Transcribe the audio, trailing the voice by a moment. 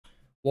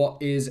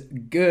What is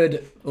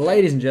good,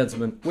 ladies and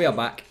gentlemen? We are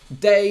back.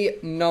 Day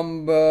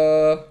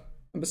number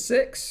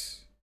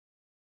 6.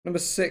 Number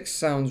 6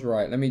 sounds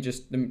right.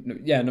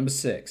 Yeah, number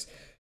 6.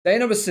 Day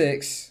number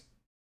 6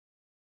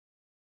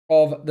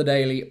 of the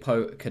daily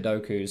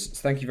Pokedokus.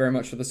 So thank you very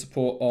much for the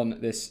support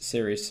on this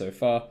series so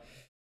far.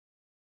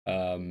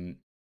 And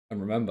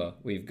remember,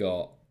 we've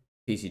got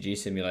TCG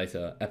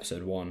Simulator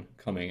Episode 1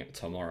 coming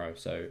tomorrow,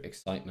 so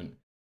excitement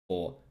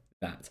for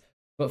that.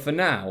 But for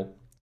now,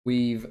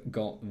 we've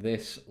got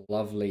this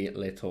lovely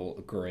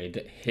little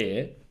grid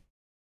here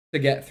to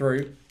get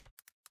through.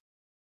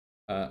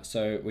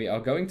 So we are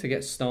going to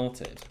get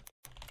started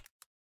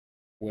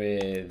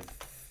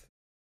with...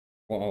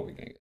 What are we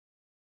going to get?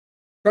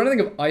 I'm trying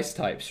to think of ice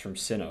types from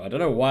Sinnoh. I don't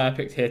know why I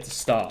picked here to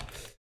start.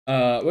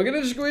 We're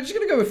just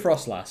gonna go with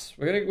Frostlass.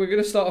 We're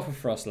gonna start off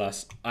with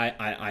Frostlass. I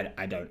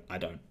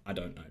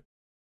don't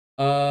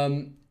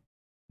know.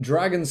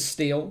 Dragon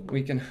Steel.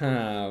 We can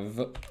have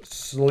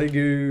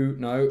Sliggoo.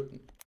 No,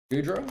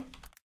 Goodra.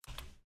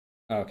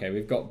 Okay,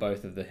 we've got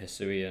both of the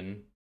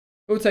Hisuian.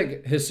 We'll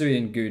take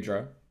Hisuian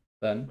Goodra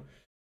then.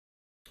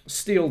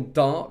 Steel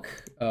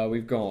Dark.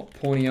 We've got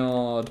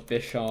Pawniard,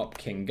 Bisharp,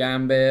 King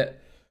Gambit.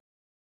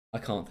 I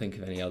can't think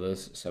of any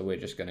others, so we're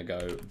just gonna go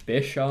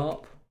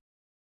Bisharp.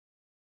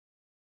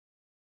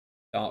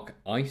 Dark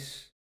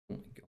Ice. Oh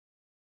my god.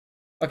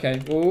 Okay,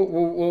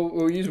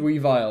 we'll use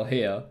Weavile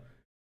here.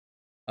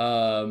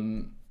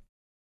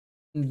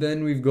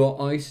 Then we've got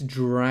Ice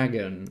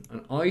Dragon.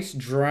 An Ice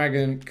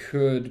Dragon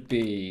could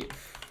be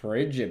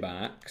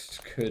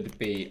Frigibax, could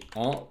be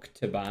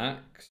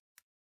Arctibax,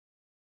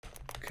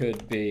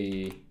 could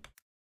be...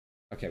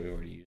 Okay, we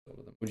already used all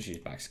of them. We'll just use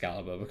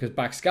Baxcalibur, because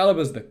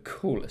Baxcalibur's the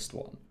coolest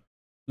one.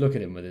 Look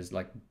at him with his,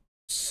 like,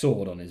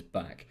 sword on his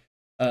back.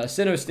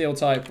 Sinnoh Steel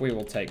type, we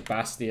will take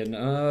Bastion.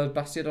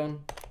 Bastiodon.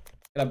 We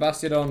could have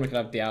Bastiodon, we could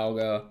have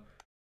Dialga.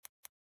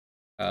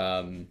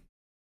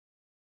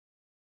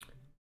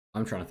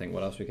 I'm trying to think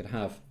what else we could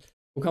have.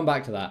 We'll come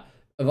back to that.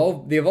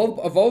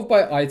 Evolve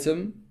by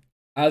item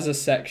as a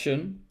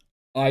section,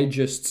 I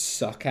just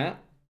suck at.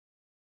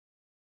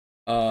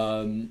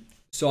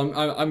 So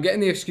I'm getting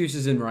the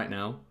excuses in right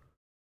now.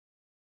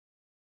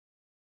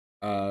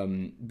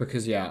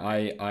 Because yeah,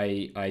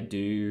 I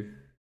do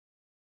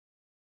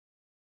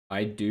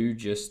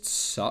just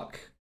suck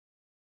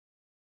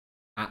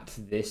at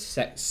this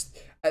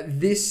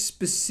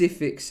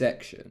specific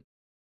section.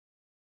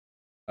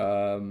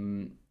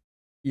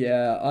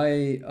 Yeah,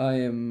 I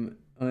am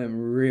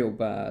real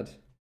bad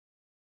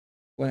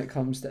when it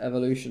comes to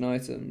evolution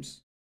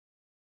items.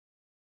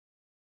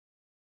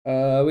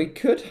 We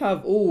could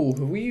have... Oh,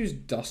 have we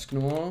used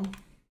Dusknoir?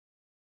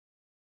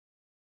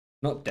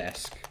 Not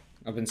Desk.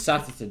 I've been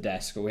sat at a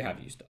desk, or we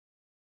have used it.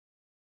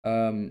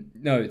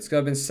 No, it's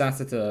I've been sat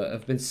at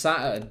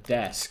a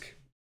desk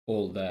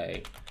all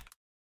day.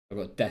 I've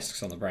got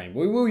desks on the brain.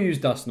 We will use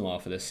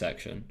Dusknoir for this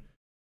section,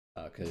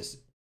 because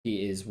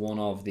he is one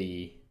of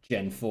the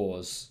Gen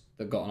 4s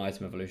that got an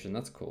item evolution.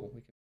 That's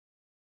cool.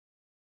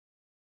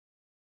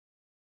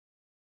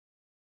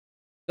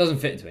 Doesn't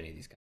fit into any of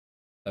these guys.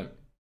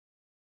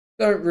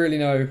 Don't really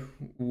know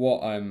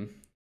what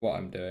I'm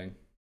doing.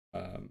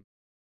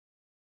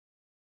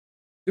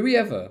 Do we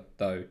ever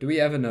though? Do we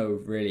ever know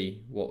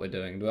really what we're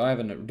doing? Do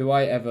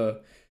I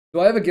ever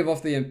give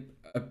off the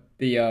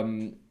oh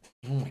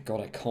my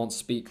god, I can't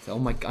speak. Oh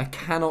my, I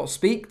cannot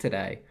speak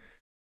today.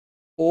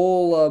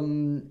 All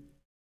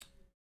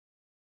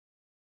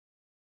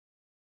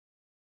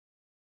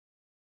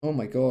oh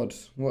my god,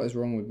 what is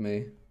wrong with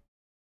me?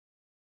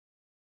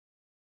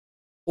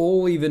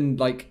 All even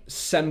like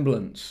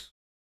semblance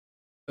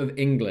of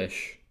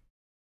English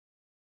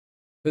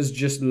has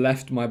just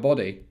left my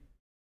body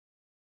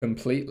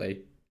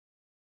completely.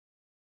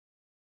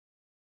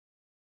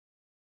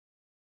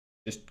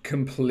 Just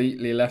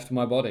completely left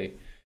my body.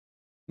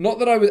 Not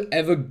that I was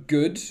ever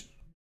good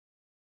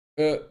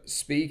at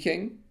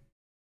speaking.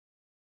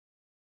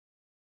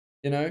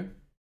 You know?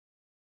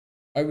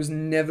 I was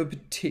never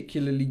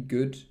particularly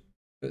good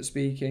at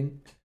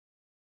speaking.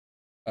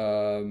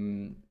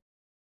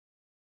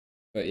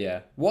 But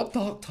yeah. What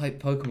dark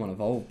type Pokemon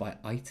evolved by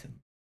item?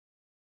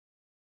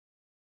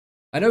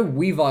 I know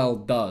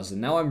Weavile does,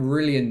 and now I'm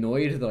really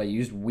annoyed that I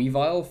used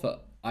Weavile for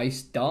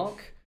Ice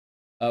Dark.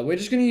 We're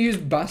just going to use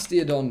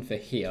Bastiodon for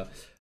here.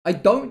 I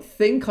don't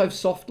think I've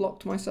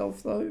soft-locked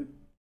myself, though.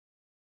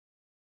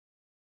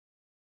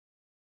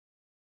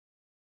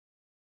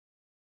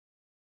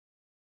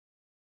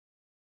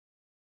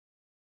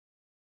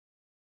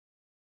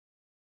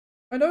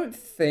 I don't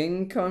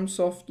think I'm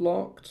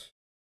soft-locked.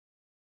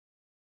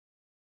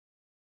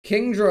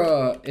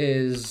 Kingdra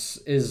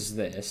is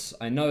this.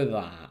 I know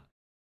that.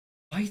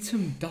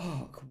 Item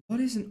Dark. What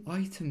is an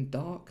Item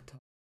Dark type?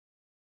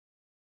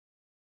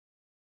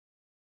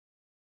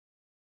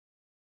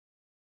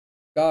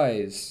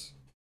 Guys,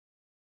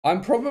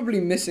 I'm probably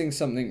missing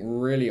something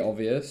really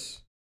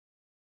obvious,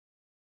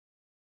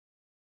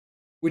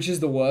 which is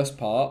the worst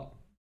part.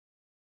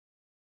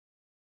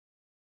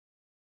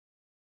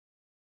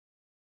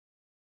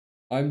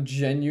 I'm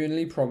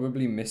genuinely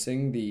probably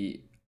missing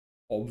the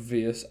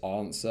obvious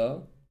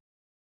answer.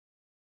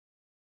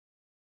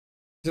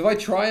 So if I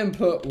try and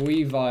put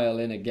Weavile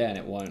in again,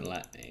 it won't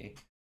let me.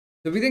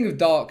 So if we think of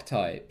dark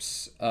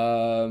types,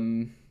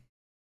 Umbreon,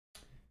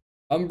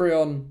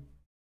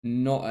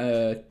 not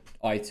a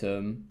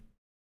item.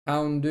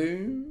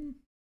 Houndoom.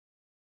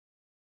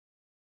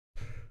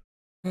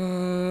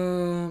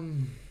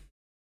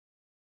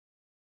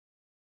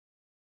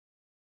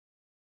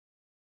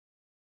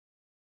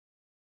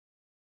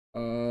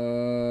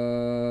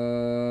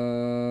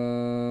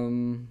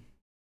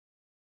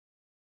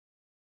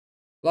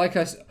 Like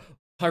I said,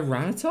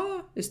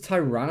 Tyranitar? Is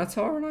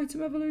Tyranitar an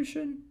item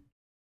evolution?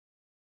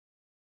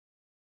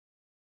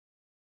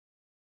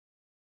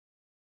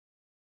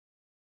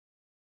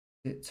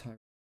 Is it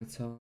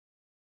Tyranitar?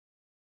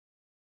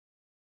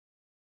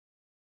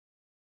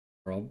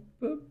 Probably.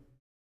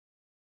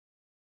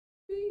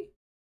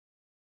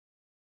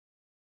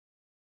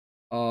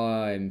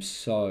 I'm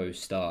so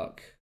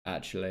stuck,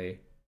 actually.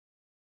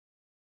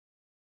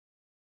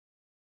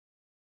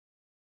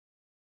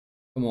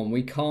 Come on,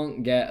 we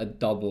can't get a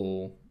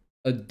double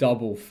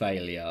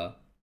failure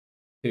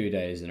 2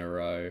 days in a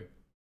row.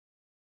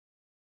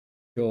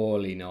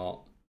 Surely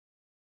not.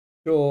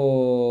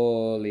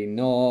 Surely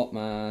not,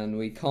 man.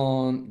 We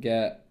can't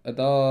get a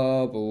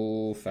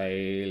double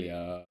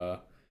failure.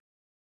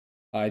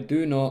 I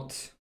do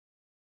not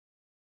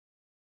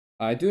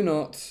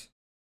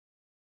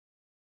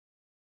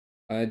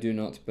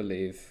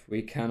believe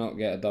we cannot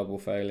get a double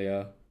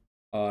failure.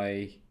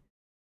 I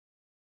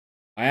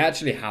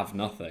actually have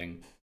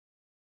nothing.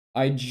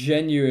 I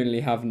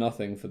genuinely have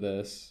nothing for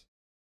this.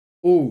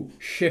 Ooh,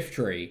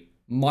 Shiftry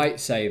might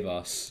save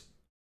us.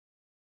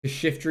 Because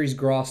Shiftry's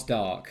grass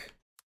dark.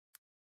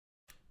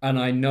 And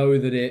I know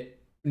that it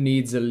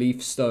needs a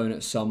leaf stone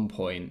at some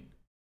point.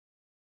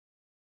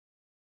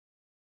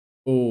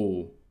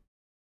 Ooh.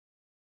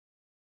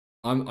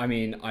 I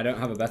mean, I don't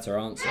have a better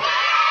answer.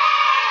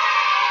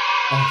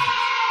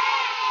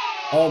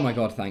 Oh my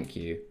god, thank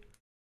you.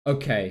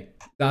 Okay,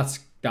 that's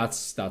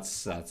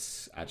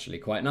actually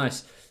quite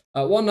nice.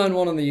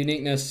 191 on the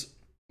uniqueness.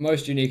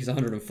 Most unique is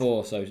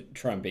 104, so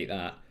try and beat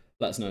that.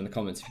 Let us know in the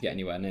comments if you get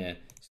anywhere near.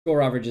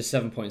 Score average is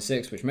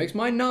 7.6, which makes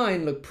my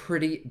 9 look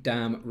pretty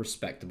damn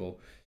respectable.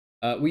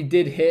 We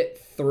did hit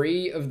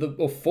 3 of the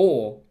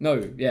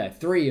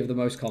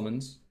most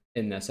commons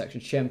in their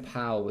section.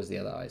 Chien-Pao was the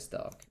other ice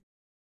dark.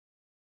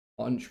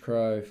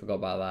 Honchkrow, forgot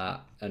about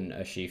that, and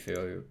a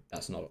Shifu.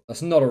 That's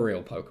not a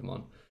real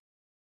Pokemon.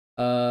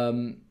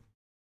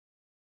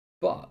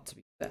 But to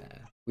be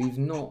fair, we've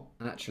not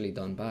actually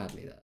done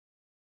badly there.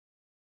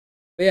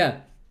 But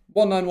yeah,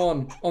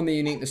 191 on the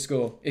uniqueness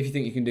score. If you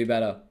think you can do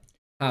better,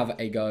 have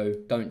a go.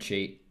 Don't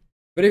cheat.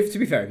 But to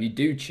be fair, if you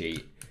do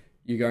cheat,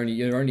 you're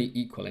only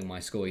equaling my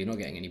score. You're not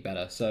getting any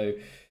better. So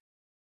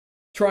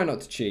try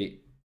not to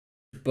cheat.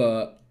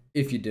 But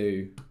if you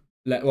do,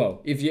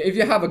 if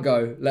you have a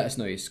go, let us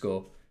know your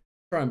score.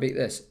 Try and beat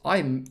this.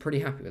 I'm pretty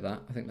happy with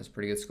that. I think that's a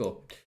pretty good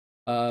score.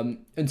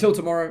 Until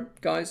tomorrow,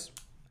 guys,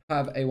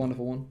 have a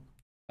wonderful one.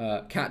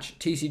 Catch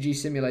TCG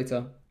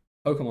Simulator,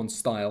 Pokemon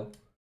Style,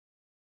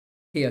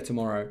 here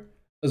tomorrow,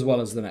 as well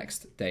as the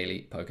next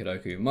daily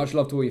Pokedoku. Much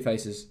love to all your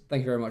faces.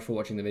 Thank you very much for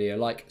watching the video.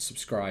 Like,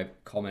 subscribe,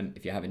 comment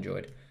if you have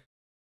enjoyed.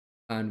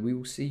 And we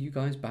will see you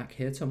guys back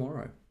here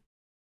tomorrow.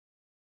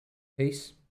 Peace.